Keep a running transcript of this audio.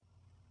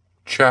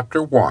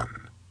Chapter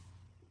 1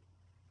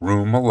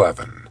 Room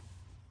 11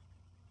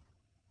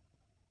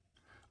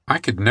 "I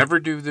could never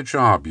do the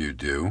job you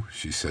do,"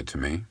 she said to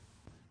me.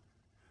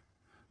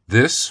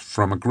 This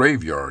from a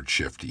graveyard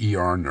shift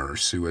ER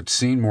nurse who had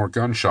seen more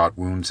gunshot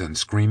wounds and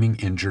screaming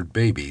injured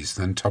babies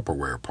than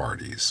Tupperware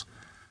parties.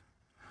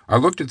 I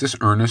looked at this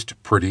earnest,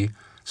 pretty,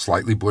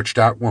 slightly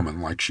butched-out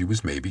woman like she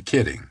was maybe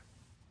kidding.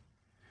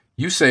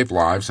 "You save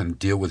lives and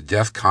deal with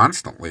death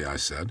constantly," I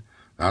said.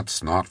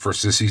 "That's not for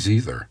sissies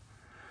either."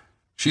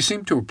 She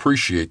seemed to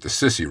appreciate the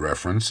sissy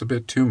reference a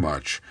bit too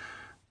much,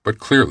 but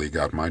clearly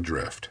got my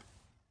drift.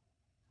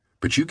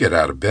 "But you get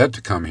out of bed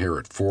to come here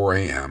at 4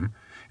 a.m.,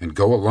 and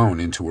go alone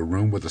into a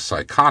room with a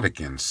psychotic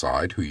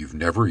inside who you've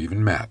never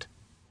even met.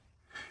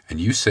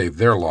 And you save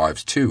their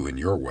lives too in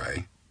your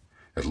way,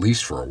 at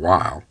least for a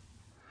while.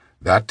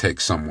 That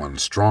takes someone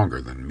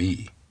stronger than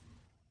me."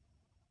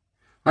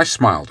 I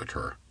smiled at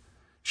her.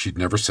 She'd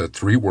never said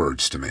 3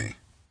 words to me.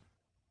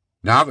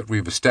 "Now that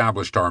we've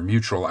established our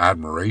mutual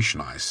admiration,"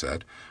 I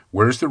said,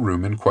 "where's the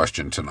room in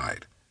question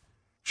tonight?"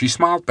 She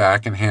smiled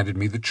back and handed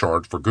me the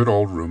chart for good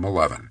old room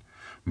 11,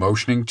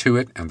 motioning to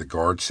it and the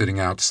guard sitting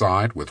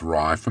outside with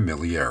wry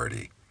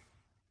familiarity.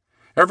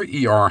 Every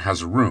ER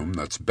has a room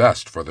that's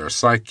best for their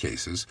psych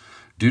cases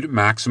due to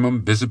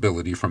maximum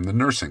visibility from the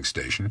nursing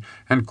station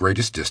and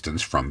greatest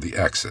distance from the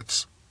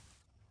exits.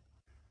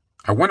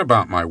 I went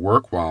about my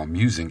work while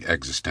musing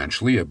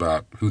existentially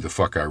about who the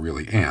fuck I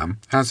really am,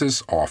 as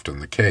is often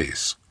the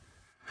case.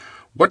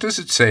 What does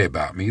it say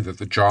about me that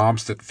the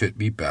jobs that fit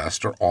me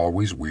best are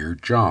always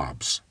weird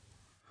jobs?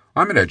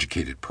 I'm an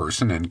educated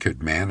person and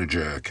could manage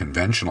a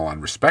conventional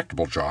and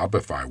respectable job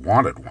if I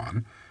wanted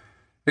one,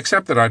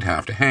 except that I'd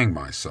have to hang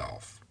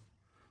myself.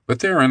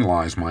 But therein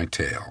lies my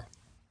tale.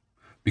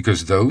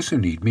 Because those who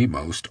need me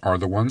most are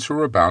the ones who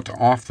are about to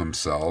off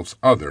themselves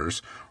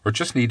others or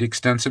just need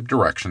extensive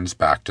directions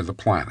back to the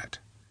planet.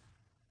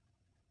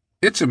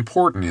 It's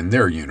important in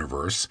their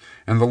universe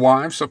and the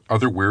lives of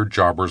other weird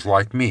jobbers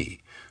like me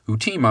who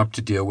team up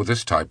to deal with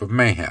this type of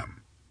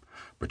mayhem.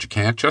 But you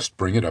can't just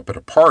bring it up at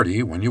a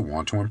party when you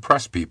want to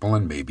impress people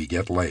and maybe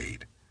get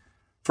laid.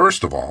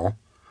 First of all,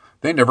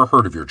 they never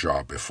heard of your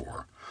job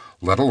before,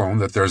 let alone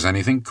that there's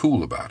anything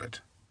cool about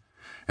it.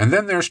 And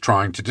then there's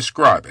trying to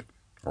describe it,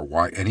 or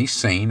why any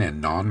sane and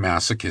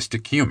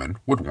non-masochistic human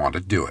would want to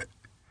do it.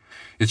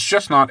 It's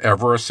just not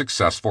ever a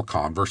successful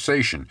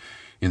conversation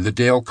in the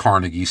Dale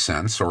Carnegie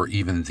sense or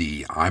even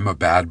the "I'm a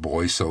bad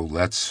boy so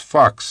let's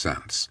fuck"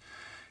 sense.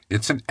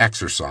 It's an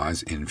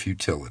exercise in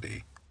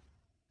futility.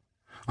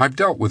 I've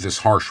dealt with this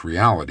harsh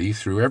reality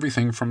through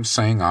everything from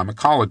saying I'm a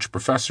college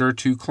professor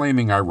to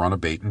claiming I run a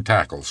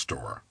bait-and-tackle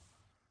store.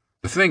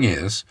 The thing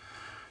is,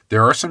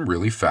 there are some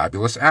really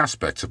fabulous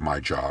aspects of my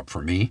job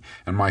for me,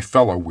 and my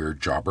fellow weird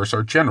jobbers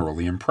are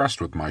generally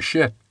impressed with my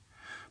shit.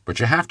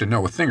 But you have to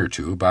know a thing or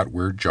two about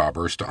weird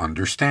jobbers to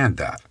understand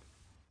that.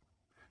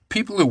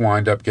 People who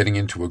wind up getting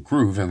into a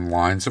groove in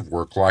lines of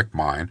work like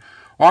mine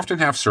often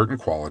have certain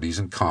qualities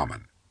in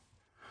common.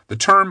 The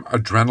term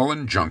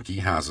adrenaline junkie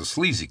has a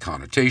sleazy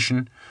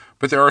connotation,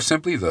 but there are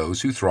simply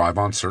those who thrive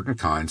on certain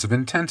kinds of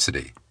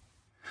intensity.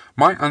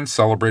 My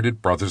uncelebrated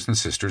brothers and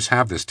sisters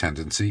have this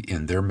tendency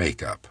in their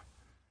makeup.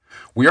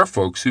 We are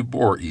folks who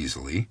bore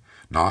easily,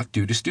 not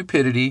due to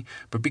stupidity,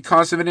 but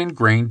because of an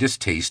ingrained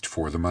distaste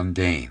for the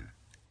mundane.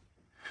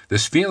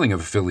 This feeling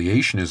of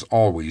affiliation is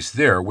always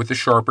there with the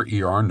sharper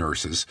ER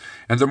nurses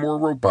and the more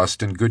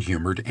robust and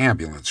good-humored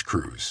ambulance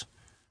crews.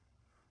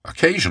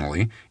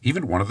 Occasionally,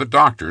 even one of the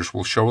doctors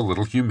will show a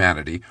little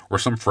humanity or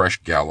some fresh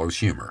gallows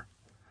humor.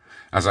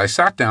 As I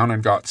sat down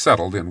and got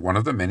settled in one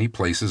of the many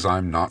places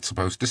I'm not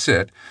supposed to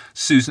sit,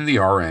 Susan the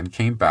RN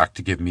came back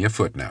to give me a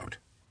footnote.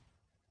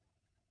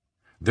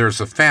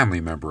 "There's a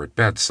family member at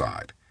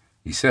bedside.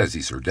 He says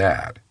he's her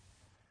dad."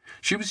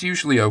 She was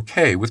usually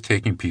okay with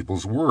taking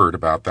people's word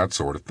about that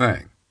sort of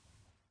thing.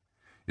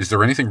 "Is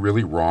there anything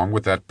really wrong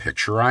with that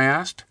picture?" I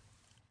asked.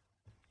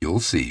 "You'll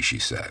see," she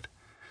said,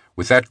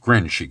 with that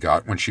grin she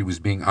got when she was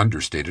being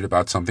understated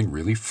about something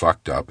really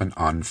fucked up and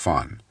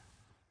unfun.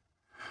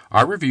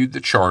 I reviewed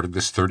the chart of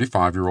this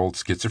 35-year-old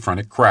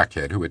schizophrenic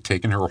crackhead who had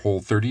taken her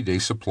whole 30-day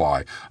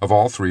supply of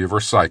all 3 of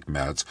her psych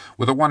meds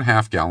with a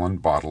 1/2-gallon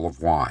bottle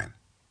of wine.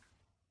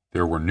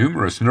 There were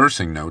numerous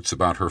nursing notes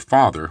about her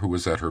father who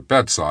was at her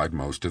bedside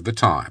most of the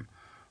time.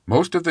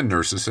 Most of the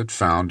nurses had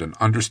found an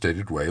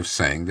understated way of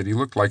saying that he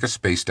looked like a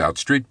spaced-out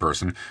street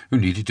person who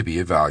needed to be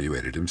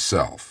evaluated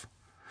himself.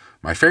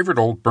 My favorite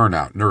old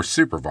burnout nurse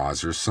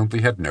supervisors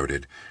simply had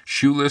noted,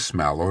 "shoeless,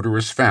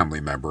 malodorous family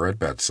member at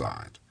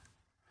bedside."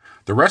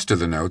 The rest of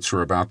the notes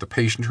were about the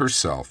patient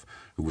herself,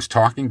 who was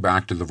talking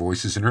back to the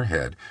voices in her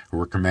head who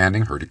were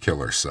commanding her to kill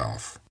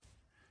herself.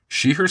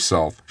 She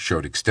herself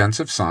showed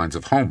extensive signs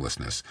of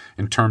homelessness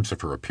in terms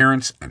of her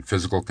appearance and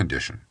physical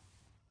condition.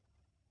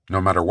 No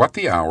matter what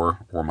the hour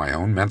or my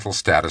own mental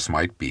status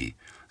might be,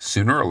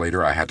 sooner or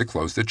later I had to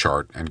close the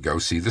chart and go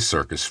see the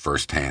circus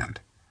firsthand.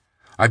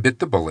 I bit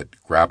the bullet,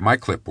 grabbed my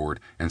clipboard,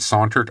 and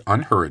sauntered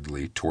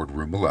unhurriedly toward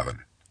room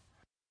 11.